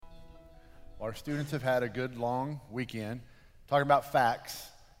Our students have had a good long weekend. Talking about facts.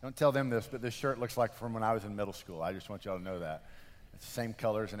 Don't tell them this, but this shirt looks like from when I was in middle school. I just want y'all to know that. It's the same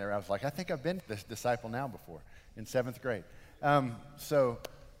colors and everything. I was like, I think I've been this Disciple Now before in 7th grade. So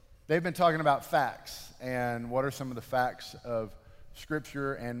they've been talking about facts and what are some of the facts of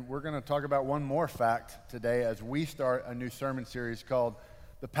Scripture. And we're going to talk about one more fact today as we start a new sermon series called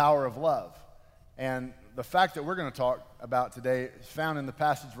The Power of Love. And the fact that we're going to talk about today is found in the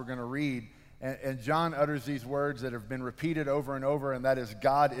passage we're going to read. And John utters these words that have been repeated over and over, and that is,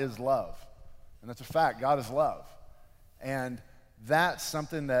 God is love. And that's a fact. God is love. And that's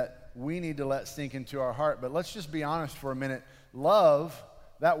something that we need to let sink into our heart. But let's just be honest for a minute. Love,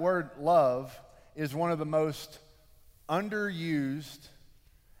 that word love, is one of the most underused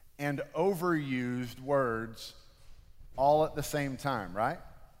and overused words all at the same time, right?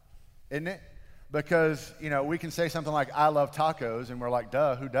 Isn't it? Because, we can say something like, I love tacos, and we're like,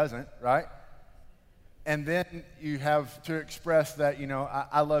 duh, who doesn't, right? And then you have to express that,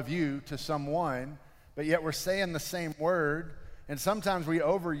 I love you to someone, but yet we're saying the same word, and sometimes we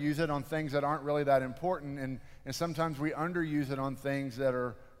overuse it on things that aren't really that important, and sometimes we underuse it on things that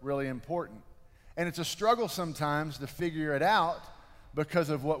are really important. And it's a struggle sometimes to figure it out because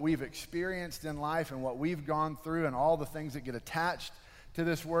of what we've experienced in life and what we've gone through and all the things that get attached to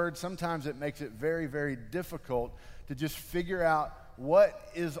this word. Sometimes it makes it very, very difficult to just figure out what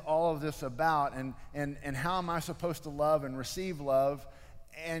is all of this about and how am I supposed to love and receive love.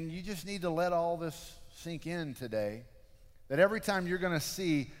 And you just need to let all this sink in today. That every time you're going to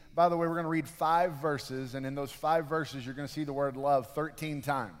see, by the way, we're going to read 5 verses, and in those 5 verses you're going to see the word love 13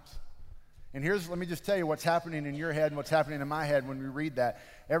 times. And let me just tell you what's happening in your head and what's happening in my head when we read that.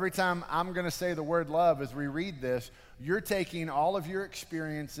 Every time I'm going to say the word love as we read this, you're taking all of your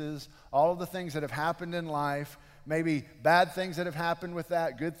experiences, all of the things that have happened in life, maybe bad things that have happened with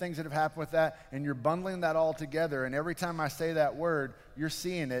that, good things that have happened with that, and you're bundling that all together. And every time I say that word, you're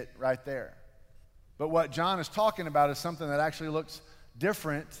seeing it right there. But what John is talking about is something that actually looks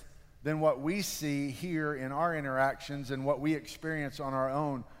different than what we see here in our interactions and what we experience on our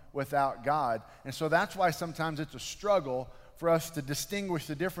own without God. And so that's why sometimes it's a struggle for us to distinguish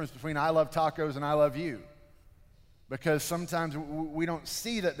the difference between I love tacos and I love you. Because sometimes we don't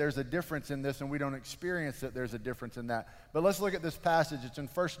see that there's a difference in this and we don't experience that there's a difference in that. But let's look at this passage. It's in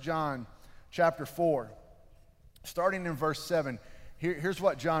 1 John chapter 4. Starting in verse 7, here's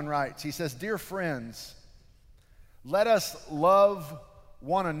what John writes. He says, "Dear friends, let us love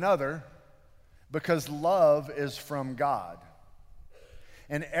one another because love is from God.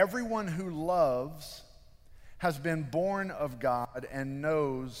 And everyone who loves has been born of God and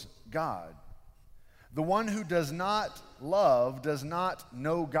knows God. The one who does not love does not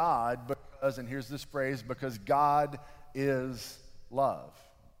know God because," and here's this phrase, "because God is love."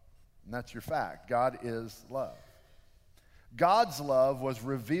 And that's your fact. God is love. God's love was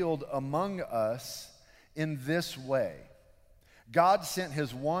revealed among us in this way. God sent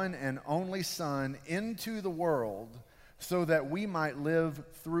his one and only Son into the world so that we might live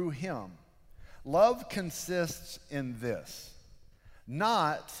through him. Love consists in this,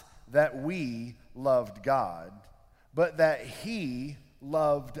 not that we loved God, but that he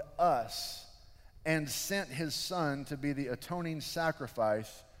loved us and sent his Son to be the atoning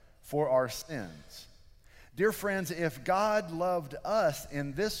sacrifice for our sins. Dear friends, if God loved us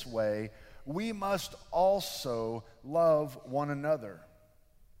in this way, we must also love one another.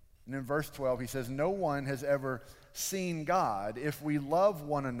 And in verse 12, he says, "No one has ever seen God. If we love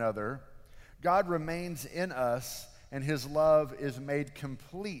one another, God remains in us, and his love is made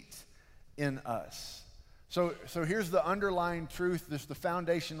complete in us." So here's the underlying truth, the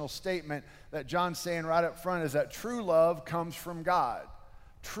foundational statement that John's saying right up front is that true love comes from God.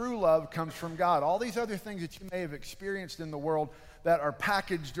 True love comes from God. All these other things that you may have experienced in the world that are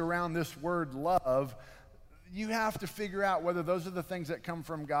packaged around this word love, you have to figure out whether those are the things that come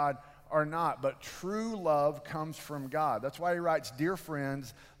from God or not. But true love comes from God. That's why he writes, "Dear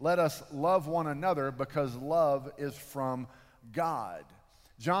friends, let us love one another because love is from God."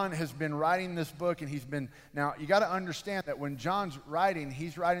 John has been writing this book, and now you got to understand that when John's writing,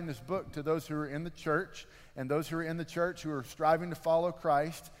 he's writing this book to those who are in the church, and those who are in the church who are striving to follow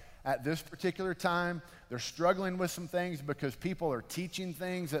Christ. At this particular time, they're struggling with some things because people are teaching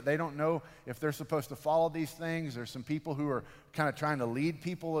things that they don't know if they're supposed to follow these things. There's some people who are kind of trying to lead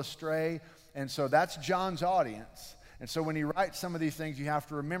people astray, and so that's John's audience. And so when he writes some of these things, you have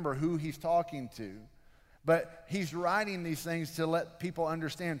to remember who he's talking to. But he's writing these things to let people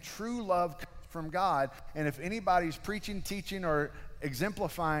understand true love comes from God, and if anybody's preaching, teaching, or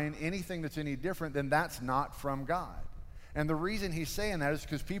exemplifying anything that's any different, then that's not from God. And the reason he's saying that is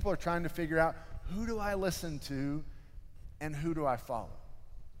because people are trying to figure out, who do I listen to and who do I follow?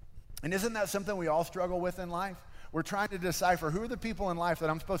 And isn't that something we all struggle with in life? We're trying to decipher, who are the people in life that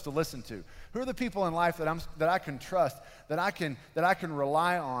I'm supposed to listen to? Who are the people in life that I can trust, that I can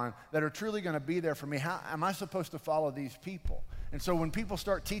rely on, that are truly going to be there for me? How am I supposed to follow these people? And so when people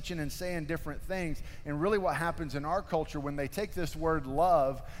start teaching and saying different things, and really what happens in our culture when they take this word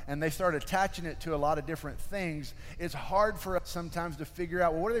love and they start attaching it to a lot of different things, it's hard for us sometimes to figure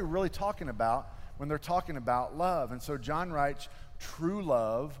out, well, what are they really talking about when they're talking about love? And so John writes, true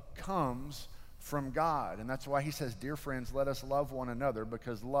love comes from God. And that's why he says, dear friends, let us love one another,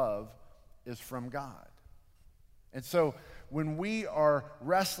 because love is from God. And so when we are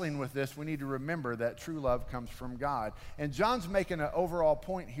wrestling with this, we need to remember that true love comes from God. And John's making an overall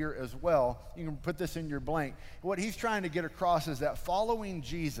point here as well. You can put this in your blank. What he's trying to get across is that following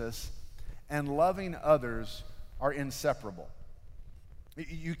Jesus and loving others are inseparable.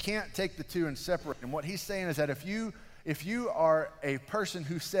 You can't take the two and separate them. What he's saying is that if you are a person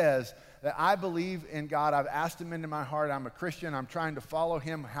who says that I believe in God, I've asked him into my heart, I'm a Christian, I'm trying to follow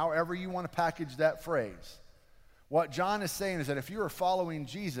him, however you want to package that phrase, what John is saying is that if you are following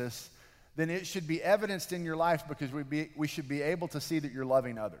Jesus, then it should be evidenced in your life, because we should be able to see that you're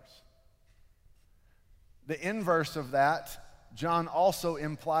loving others. The inverse of that, John also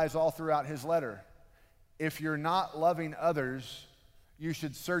implies all throughout his letter. If you're not loving others, you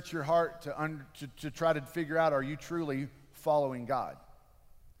should search your heart to try to figure out, are you truly following God?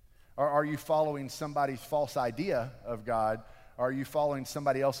 Or are you following somebody's false idea of God? Or are you following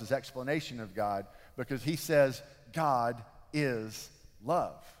somebody else's explanation of God? Because he says God is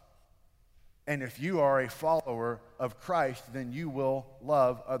love. And if you are a follower of Christ, then you will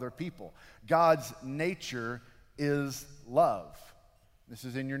love other people. God's nature is love. This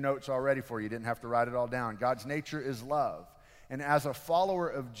is in your notes already for you. You didn't have to write it all down. God's nature is love. And as a follower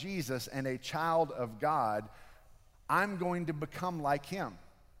of Jesus and a child of God, I'm going to become like him.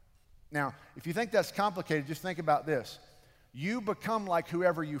 Now, if you think that's complicated, just think about this. You become like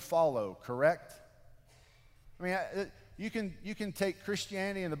whoever you follow, correct? I mean, you can take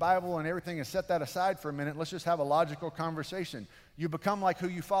Christianity and the Bible and everything and set that aside for a minute. Let's just have a logical conversation. You become like who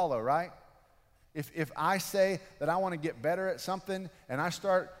you follow, right? If I say that I want to get better at something and I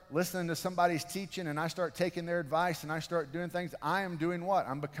start listening to somebody's teaching and I start taking their advice and I start doing things, I am doing what?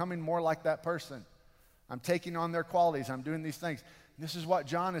 I'm becoming more like that person. I'm taking on their qualities. I'm doing these things. This is what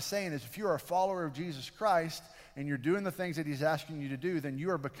John is saying, is if you're a follower of Jesus Christ and you're doing the things that he's asking you to do, then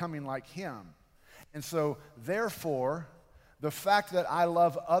you are becoming like him. And so, therefore, the fact that I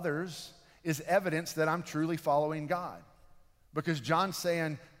love others is evidence that I'm truly following God. Because John's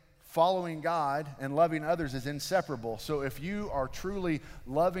saying following God and loving others is inseparable. So if you are truly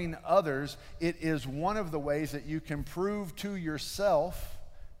loving others, it is one of the ways that you can prove to yourself,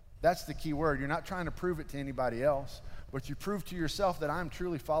 that's the key word, you're not trying to prove it to anybody else, but you prove to yourself that I'm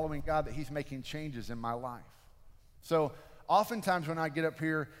truly following God, that he's making changes in my life. So oftentimes when I get up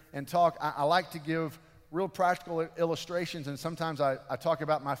here and talk, I like to give real practical illustrations, and sometimes I talk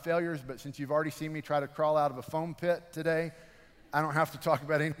about my failures, but since you've already seen me try to crawl out of a foam pit today, I don't have to talk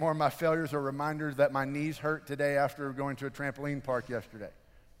about any more of my failures or reminders that my knees hurt today after going to a trampoline park yesterday.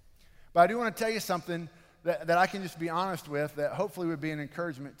 But I do want to tell you something that I can just be honest with, that hopefully would be an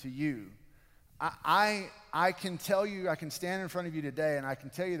encouragement to you. I can tell you, I can stand in front of you today and I can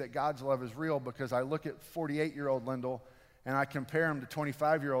tell you that God's love is real, because I look at 48-year-old Lyndall and I compare him to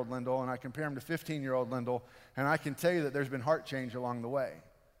 25-year-old Lyndall and I compare him to 15-year-old Lyndall, and I can tell you that there's been heart change along the way,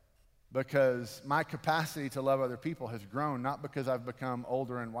 because my capacity to love other people has grown, not because I've become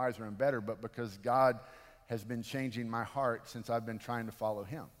older and wiser and better, but because God has been changing my heart since I've been trying to follow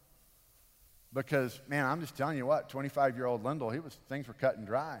him. Because, man, I'm just telling you what, 25-year-old Lyndall, things were cut and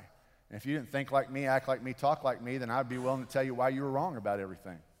dry. And if you didn't think like me, act like me, talk like me, then I'd be willing to tell you why you were wrong about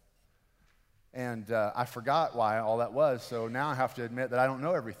everything. And I forgot why all that was, so now I have to admit that I don't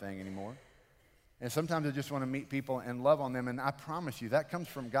know everything anymore. And sometimes I just want to meet people and love on them, and I promise you, that comes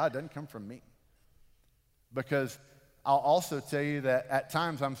from God, doesn't come from me. Because I'll also tell you that at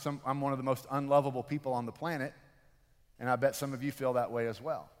times I'm one of the most unlovable people on the planet, and I bet some of you feel that way as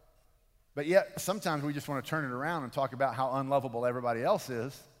well. But yet, sometimes we just want to turn it around and talk about how unlovable everybody else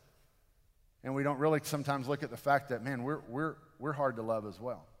is, and we don't really sometimes look at the fact that, man, we're hard to love as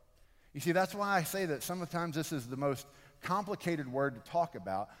well. You see, that's why I say that sometimes this is the most complicated word to talk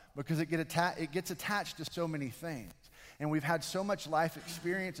about, because it gets attached to so many things. And we've had so much life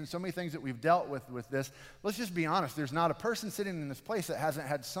experience and so many things that we've dealt with this. Let's just be honest. There's not a person sitting in this place that hasn't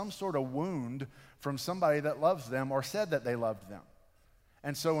had some sort of wound from somebody that loves them or said that they loved them.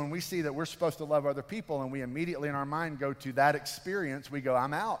 And so when we see that we're supposed to love other people and we immediately in our mind go to that experience, we go,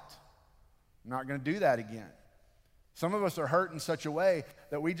 I'm out. I'm not going to do that again. Some of us are hurt in such a way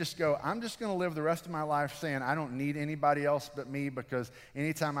that we just go, I'm just going to live the rest of my life saying I don't need anybody else but me, because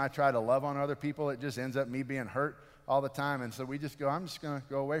anytime I try to love on other people, it just ends up me being hurt all the time. And so we just go, I'm just going to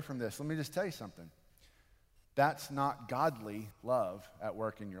go away from this. Let me just tell you something. That's not godly love at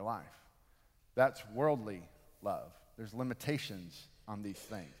work in your life. That's worldly love. There's limitations on these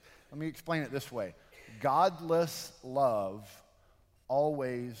things. Let me explain it this way. Godless love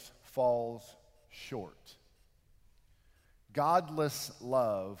always falls short. Godless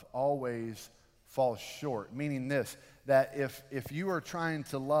love always falls short, meaning this, that if you are trying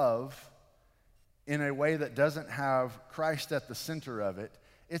to love in a way that doesn't have Christ at the center of it,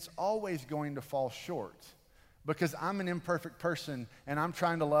 it's always going to fall short. Because I'm an imperfect person and I'm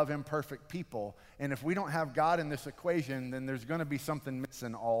trying to love imperfect people. And if we don't have God in this equation, then there's going to be something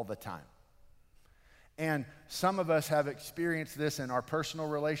missing all the time. And some of us have experienced this in our personal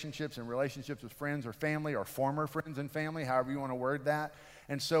relationships and relationships with friends or family or former friends and family, however you want to word that.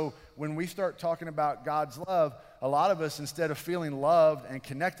 And so when we start talking about God's love, a lot of us, instead of feeling loved and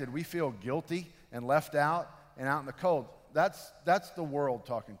connected, we feel guilty and left out and out in the cold. That's the world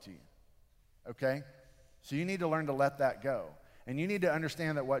talking to you, okay? So you need to learn to let that go. And you need to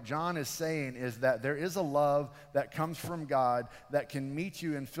understand that what John is saying is that there is a love that comes from God that can meet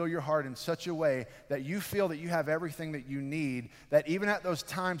you and fill your heart in such a way that you feel that you have everything that you need, that even at those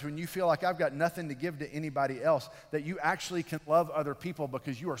times when you feel like I've got nothing to give to anybody else, that you actually can love other people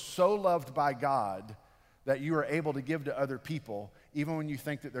because you are so loved by God that you are able to give to other people even when you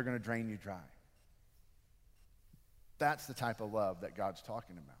think that they're going to drain you dry. That's the type of love that God's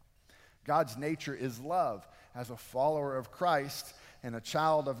talking about. God's nature is love. As a follower of Christ and a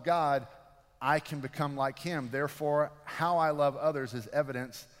child of God, I can become like him. Therefore, how I love others is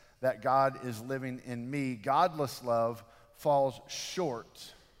evidence that God is living in me. Godless love falls short.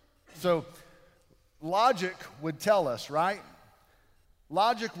 So, logic would tell us, right?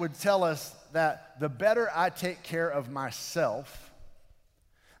 Logic would tell us that the better I take care of myself,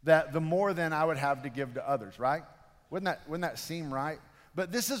 that the more then I would have to give to others, right? Wouldn't that seem right? But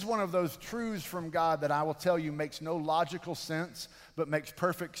this is one of those truths from God that I will tell you makes no logical sense, but makes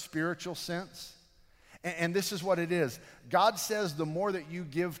perfect spiritual sense. And this is what it is. God says the more that you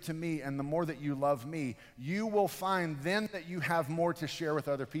give to me and the more that you love me, you will find then that you have more to share with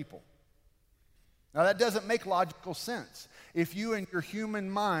other people. Now that doesn't make logical sense. If you in your human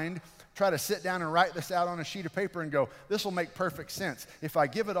mind try to sit down and write this out on a sheet of paper and go, this will make perfect sense. If I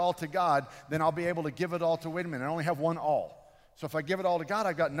give it all to God, then I'll be able to give it all to, wait a minute, I only have one all. So if I give it all to God,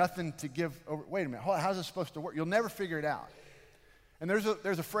 I've got nothing to give over. Wait a minute, how's this supposed to work? You'll never figure it out. And there's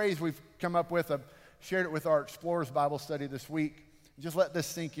a phrase we've come up with. I've shared it with our Explorers Bible study this week. Just let this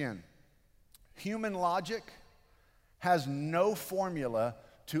sink in. Human logic has no formula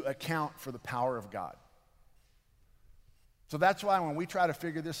to account for the power of God. So that's why when we try to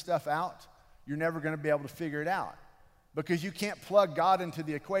figure this stuff out, you're never going to be able to figure it out. Because you can't plug God into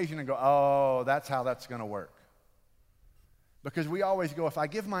the equation and go, oh, that's how that's going to work. Because we always go, if I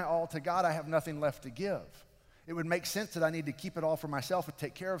give my all to God, I have nothing left to give. It would make sense that I need to keep it all for myself and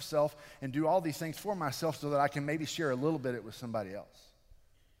take care of self and do all these things for myself so that I can maybe share a little bit of it with somebody else.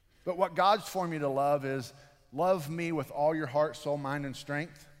 But what God's formula to love is, love me with all your heart, soul, mind, and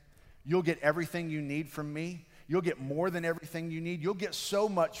strength. You'll get everything you need from me. You'll get more than everything you need. You'll get so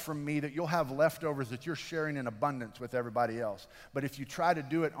much from me that you'll have leftovers that you're sharing in abundance with everybody else. But if you try to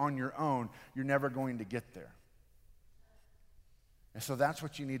do it on your own, you're never going to get there. And so that's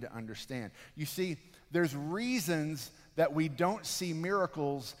what you need to understand. You see, there's reasons that we don't see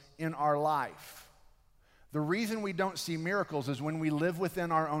miracles in our life. The reason we don't see miracles is when we live within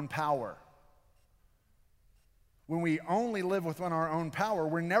our own power. When we only live within our own power,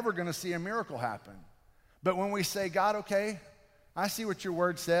 we're never going to see a miracle happen. But when we say, God, okay, I see what your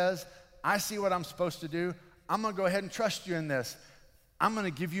word says. I see what I'm supposed to do. I'm going to go ahead and trust you in this. I'm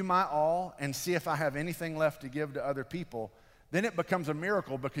going to give you my all and see if I have anything left to give to other people. Then it becomes a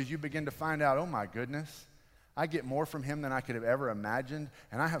miracle because you begin to find out, oh my goodness, I get more from him than I could have ever imagined,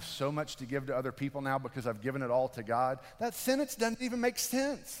 and I have so much to give to other people now because I've given it all to God. That sentence doesn't even make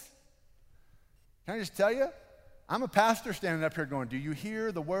sense. Can I just tell you? I'm a pastor standing up here going, do you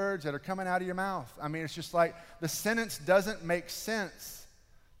hear the words that are coming out of your mouth? I mean, it's just like the sentence doesn't make sense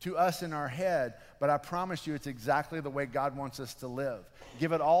to us in our head, but I promise you it's exactly the way God wants us to live.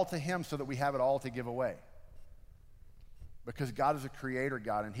 Give it all to him so that we have it all to give away. Because God is a creator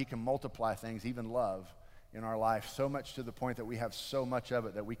God, and he can multiply things, even love, in our life, so much to the point that we have so much of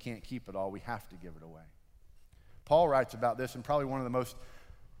it that we can't keep it all. We have to give it away. Paul writes about this in probably one of the most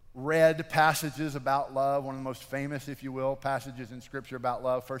read passages about love, one of the most famous, if you will, passages in Scripture about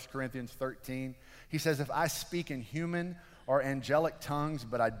love, 1 Corinthians 13. He says, if I speak in human or angelic tongues,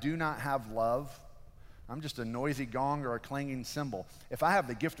 but I do not have love, I'm just a noisy gong or a clanging cymbal. If I have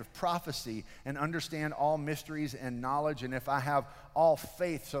the gift of prophecy and understand all mysteries and knowledge, and if I have all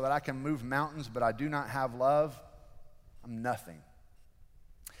faith so that I can move mountains, but I do not have love, I'm nothing.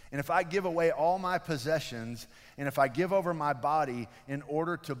 And if I give away all my possessions, and if I give over my body in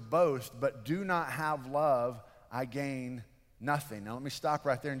order to boast, but do not have love, I gain nothing. Now let me stop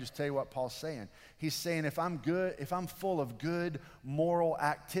right there and just tell you what Paul's saying. He's saying if I'm full of good moral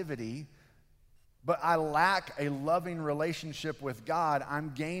activity, but I lack a loving relationship with God,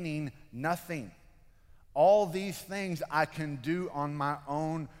 I'm gaining nothing. All these things I can do on my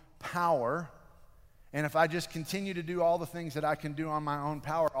own power, and if I just continue to do all the things that I can do on my own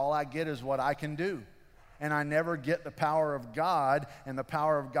power, all I get is what I can do. And I never get the power of God and the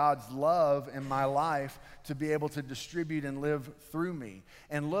power of God's love in my life to be able to distribute and live through me.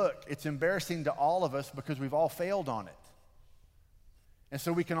 And look, it's embarrassing to all of us because we've all failed on it. And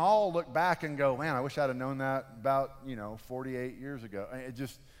so we can all look back and go, man, I wish I'd have known that about, 48 years ago.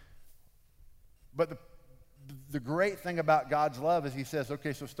 But the great thing about God's love is he says,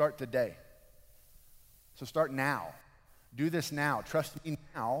 okay, so start today. So start now. Do this now. Trust me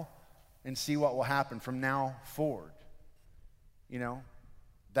now and see what will happen from now forward.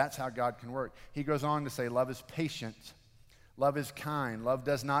 That's how God can work. He goes on to say, love is patient. Love is kind. Love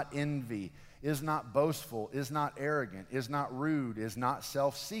does not envy, is not boastful, is not arrogant, is not rude, is not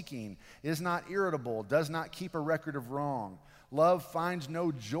self-seeking, is not irritable, does not keep a record of wrong. Love finds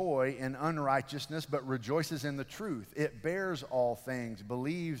no joy in unrighteousness, but rejoices in the truth. It bears all things,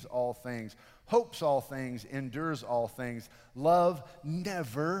 believes all things, hopes all things, endures all things. Love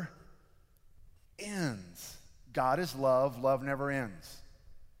never ends. God is love. Love never ends.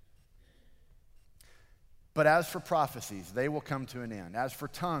 But as for prophecies, they will come to an end. As for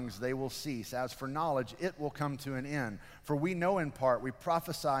tongues, they will cease. As for knowledge, it will come to an end. For we know in part, we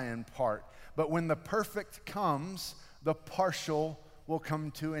prophesy in part. But when the perfect comes, the partial will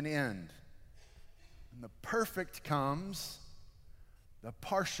come to an end. When the perfect comes, the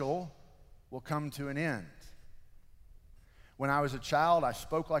partial will come to an end. When I was a child, I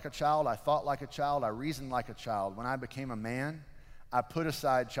spoke like a child, I thought like a child, I reasoned like a child. When I became a man, I put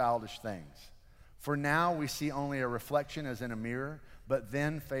aside childish things. For now we see only a reflection as in a mirror, but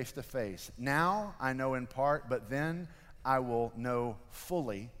then face to face. Now I know in part, but then I will know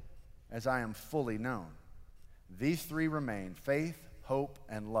fully as I am fully known. These three remain, faith, hope,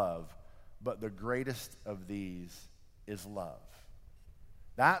 and love, but the greatest of these is love.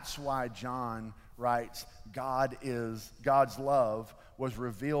 That's why John writes, God's love was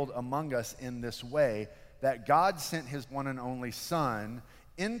revealed among us in this way, that God sent his one and only Son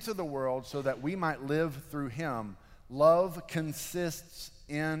into the world so that we might live through him. Love consists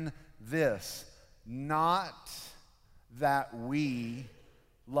in this, not that we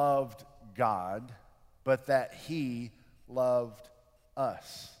loved God, but that he loved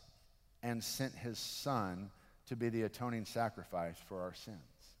us and sent his Son to be the atoning sacrifice for our sins.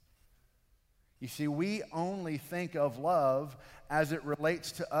 You see, we only think of love as it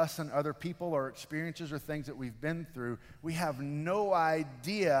relates to us and other people or experiences or things that we've been through. We have no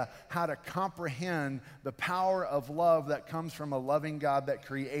idea how to comprehend the power of love that comes from a loving God that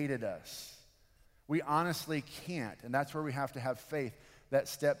created us. We honestly can't, and that's where we have to have faith that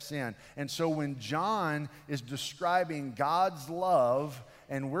steps in. And so when John is describing God's love,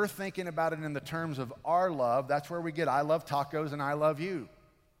 and we're thinking about it in the terms of our love, that's where we get I love tacos and I love you.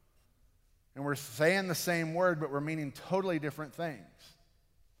 And we're saying the same word, but we're meaning totally different things.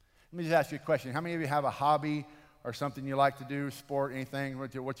 Let me just ask you a question. How many of you have a hobby or something you like to do, sport, anything?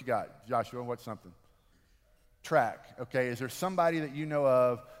 What you got? Joshua, what's something? Track, okay. Is there somebody that you know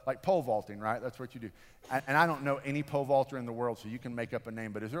of, like pole vaulting, right? That's what you do. And I don't know any pole vaulter in the world, so you can make up a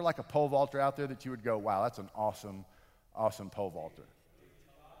name, but is there like a pole vaulter out there that you would go, wow, that's an awesome pole vaulter?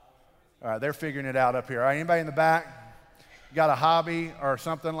 All right, they're figuring it out up here. All right, anybody in the back? You got a hobby or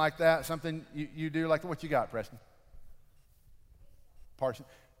something like that? Something you do? Like what you got, Preston? Parson?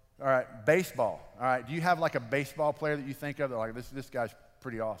 All right, baseball. All right, do you have like a baseball player that you think of that like this guy's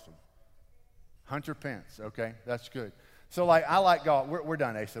pretty awesome? Hunter Pence, okay, that's good. So like I like golf. We're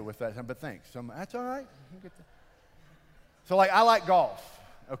done, Asa, with that, but thanks. So that's all right. So like I like golf,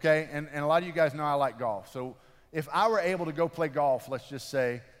 okay, and a lot of you guys know I like golf. So if I were able to go play golf, let's just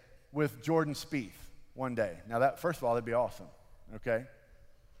say, with Jordan Spieth one day. Now that, first of all, that'd be awesome, okay?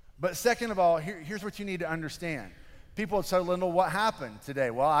 But second of all, here's what you need to understand. People would say, Lyndall, what happened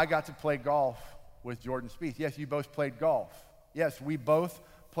today? Well, I got to play golf with Jordan Spieth. Yes, you both played golf. Yes, we both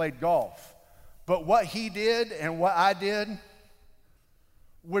played golf. But what he did and what I did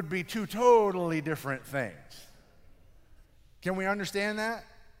would be two totally different things. Can we understand that?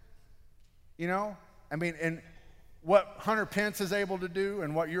 You know? I mean, and what Hunter Pence is able to do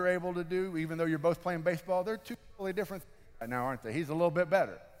and what you're able to do, even though you're both playing baseball, they're two totally different things right now, aren't they? He's a little bit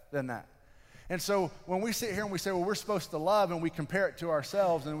better than that. And so when we sit here and we say, well, we're supposed to love, and we compare it to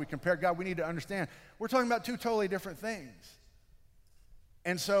ourselves and we compare God, we need to understand we're talking about two totally different things.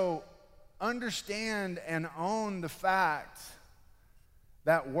 And so understand and own the fact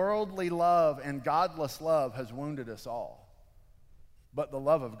that worldly love and godless love has wounded us all. But the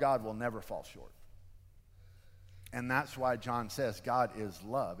love of God will never fall short. And that's why John says God is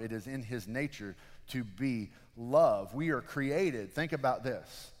love. It is in his nature to be love. We are created, think about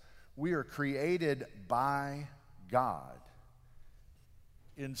this. We are created by God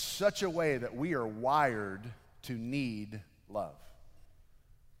in such a way that we are wired to need love.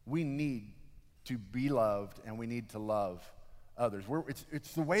 We need to be loved, and we need to love others.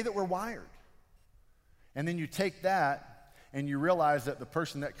 It's the way that we're wired. And then you take that and you realize that the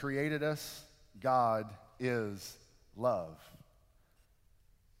person that created us, God, is love.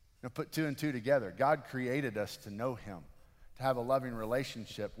 Now put two and two together. God created us to know him, to have a loving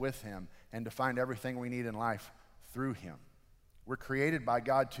relationship with him, and to find everything we need in life through him. We're created by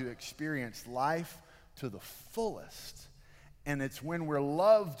God to experience life to the fullest. And it's when we're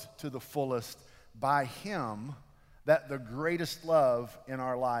loved to the fullest by him that the greatest love in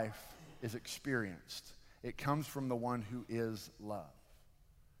our life is experienced. It comes from the one who is love.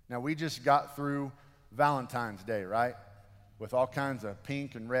 Now, we just got through Valentine's Day, right? With all kinds of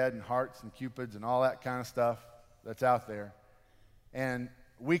pink and red and hearts and cupids and all that kind of stuff that's out there. And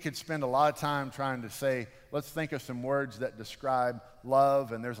we could spend a lot of time trying to say, let's think of some words that describe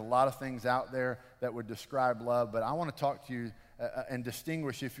love, and there's a lot of things out there that would describe love, but I want to talk to you and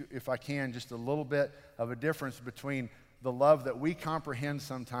distinguish, if I can, just a little bit of a difference between the love that we comprehend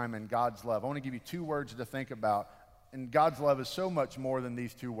sometime and God's love. I want to give you two words to think about, and God's love is so much more than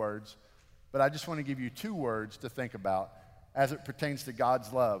these two words, but I just want to give you two words to think about as it pertains to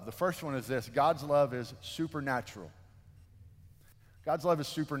God's love. The first one is this: God's love is supernatural. God's love is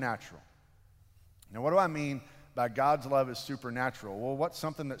supernatural. Now, what do I mean by God's love is supernatural? Well, what's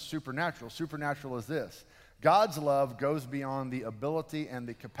something that's supernatural? Supernatural is this: God's love goes beyond the ability and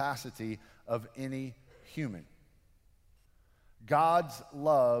the capacity of any human. God's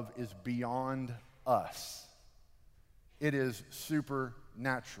love is beyond us. It is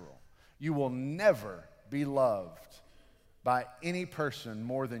supernatural. You will never be loved by any person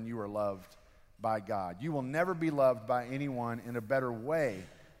more than you are loved by God. You will never be loved by anyone in a better way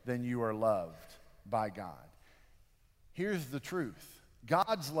than you are loved by God. Here's the truth.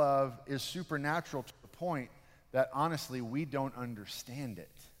 God's love is supernatural to the point that honestly we don't understand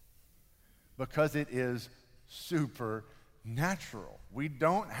it because it is supernatural. We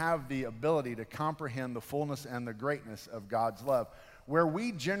don't have the ability to comprehend the fullness and the greatness of God's love. Where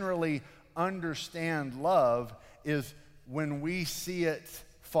we generally understand love is when we see it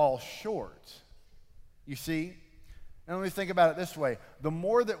fall short. You see? And let me think about it this way. The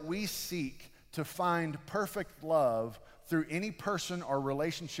more that we seek to find perfect love through any person or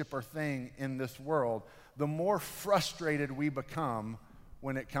relationship or thing in this world, the more frustrated we become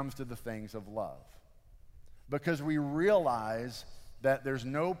when it comes to the things of love. Because we realize that there's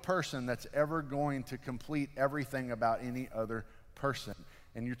no person that's ever going to complete everything about any other person.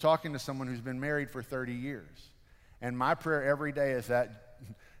 And you're talking to someone who's been married for 30 years. And my prayer every day is that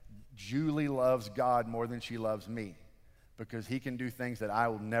Julie loves God more than she loves me, because he can do things that I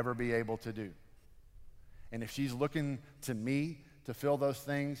will never be able to do. And if she's looking to me to fill those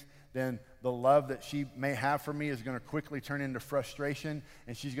things, then the love that she may have for me is going to quickly turn into frustration,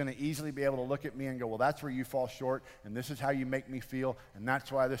 and she's going to easily be able to look at me and go, well, that's where you fall short, and this is how you make me feel, and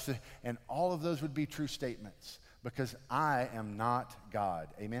that's why this is, and all of those would be true statements, because I am not God.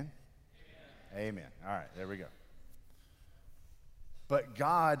 Amen? Amen. Amen. All right, there we go. But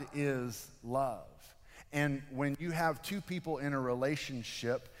God is love. And when you have two people in a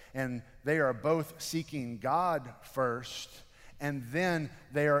relationship and they are both seeking God first, and then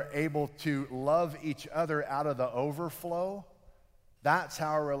they are able to love each other out of the overflow, that's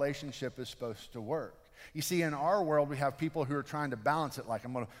how a relationship is supposed to work. You see, in our world, we have people who are trying to balance it, like,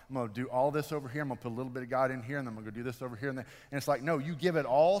 I'm gonna do all this over here, I'm gonna put a little bit of God in here, and then I'm gonna do this over here, and it's like, no, you give it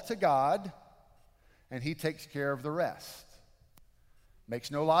all to God, and he takes care of the rest. Makes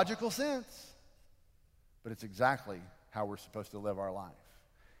no logical sense, but it's exactly how we're supposed to live our life.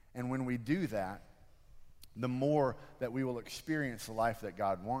 And when we do that, the more that we will experience the life that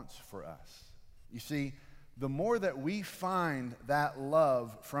God wants for us. You see, the more that we find that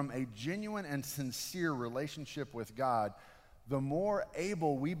love from a genuine and sincere relationship with God, the more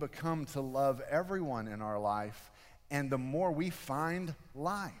able we become to love everyone in our life, and the more we find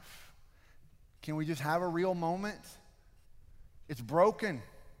life. Can we just have a real moment? It's broken.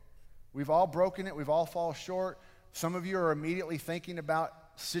 We've all broken it. We've all fallen short. Some of you are immediately thinking about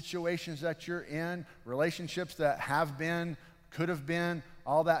situations that you're in, relationships that have been, could have been,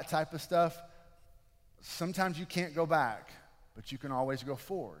 all that type of stuff. Sometimes you can't go back, but you can always go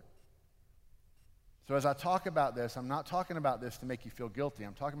forward. So as I talk about this, I'm not talking about this to make you feel guilty.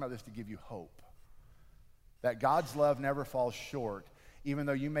 I'm talking about this to give you hope. That God's love never falls short, even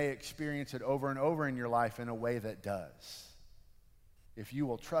though you may experience it over and over in your life in a way that does. If you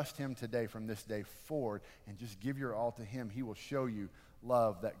will trust him today from this day forward and just give your all to him, he will show you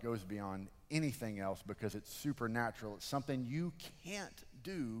love that goes beyond anything else because it's supernatural. It's something you can't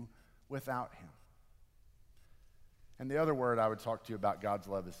do without him. And the other word I would talk to you about God's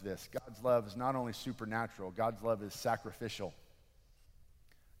love is this. God's love is not only supernatural, God's love is sacrificial.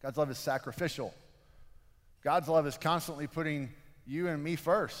 God's love is sacrificial. God's love is constantly putting you and me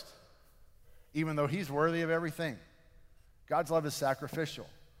first, even though he's worthy of everything. God's love is sacrificial.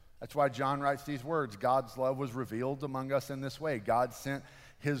 That's why John writes these words. God's love was revealed among us in this way. God sent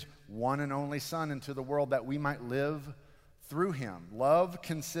his one and only Son into the world that we might live through him. Love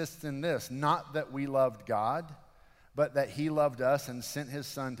consists in this, not that we loved God, but that he loved us and sent his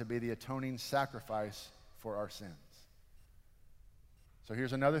Son to be the atoning sacrifice for our sins. So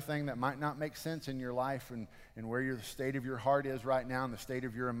here's another thing that might not make sense in your life and where the state of your heart is right now and the state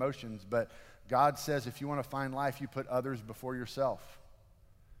of your emotions, but God says if you want to find life, you put others before yourself.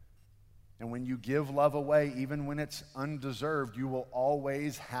 And when you give love away, even when it's undeserved, you will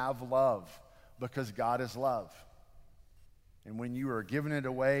always have love because God is love. And when you are giving it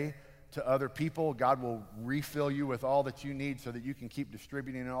away to other people, God will refill you with all that you need so that you can keep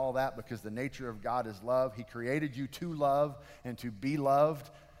distributing and all that because the nature of God is love. He created you to love and to be loved.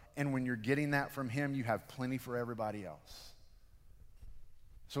 And when you're getting that from him, you have plenty for everybody else.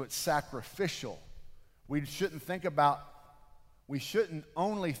 So it's sacrificial. We shouldn't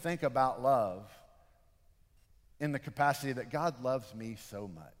only think about love in the capacity that God loves me so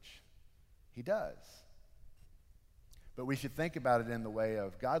much. He does. But we should think about it in the way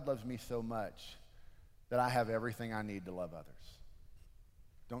of God loves me so much that I have everything I need to love others.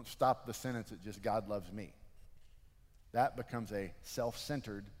 Don't stop the sentence at just God loves me. That becomes a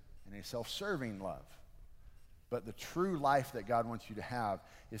self-centered and a self-serving love. But the true life that God wants you to have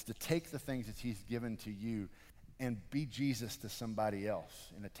is to take the things that he's given to you and be Jesus to somebody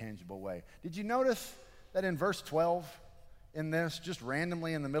else in a tangible way. Did you notice that in verse 12 in this, just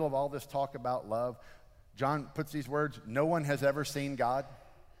randomly in the middle of all this talk about love, John puts these words, no one has ever seen God.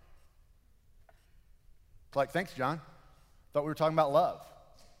 It's like, thanks, John. Thought we were talking about love.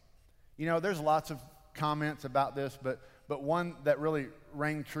 You know, there's lots of comments about this, but one that really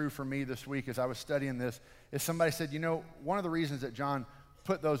rang true for me this week as I was studying this is somebody said, you know, one of the reasons that John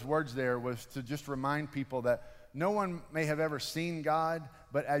put those words there was to just remind people that no one may have ever seen God,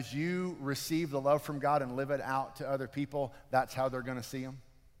 but as you receive the love from God and live it out to other people, that's how they're going to see him.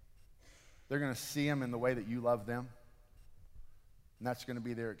 They're going to see him in the way that you love them. And that's going to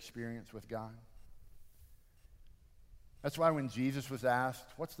be their experience with God. That's why when Jesus was asked,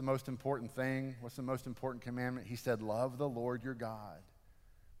 what's the most important thing? What's the most important commandment? He said, love the Lord your God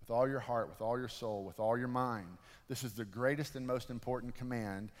with all your heart, with all your soul, with all your mind. This is the greatest and most important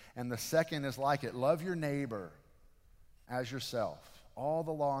command. And the second is like it. Love your neighbor as yourself. All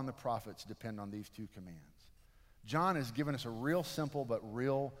the law and the prophets depend on these two commands. John has given us a real simple but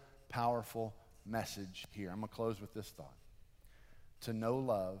real powerful message here. I'm going to close with this thought. To know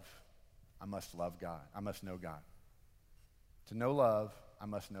love, I must love God. I must know God. To know love, I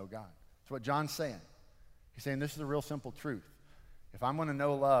must know God. That's what John's saying. He's saying this is a real simple truth. If I'm going to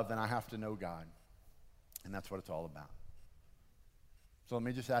know love, then I have to know God. And that's what it's all about. So let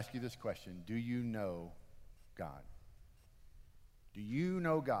me just ask you this question. Do you know God? Do you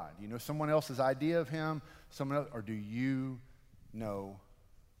know God? Do you know someone else's idea of him? Someone else, or do you know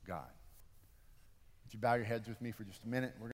God? Would you bow your heads with me for just a minute?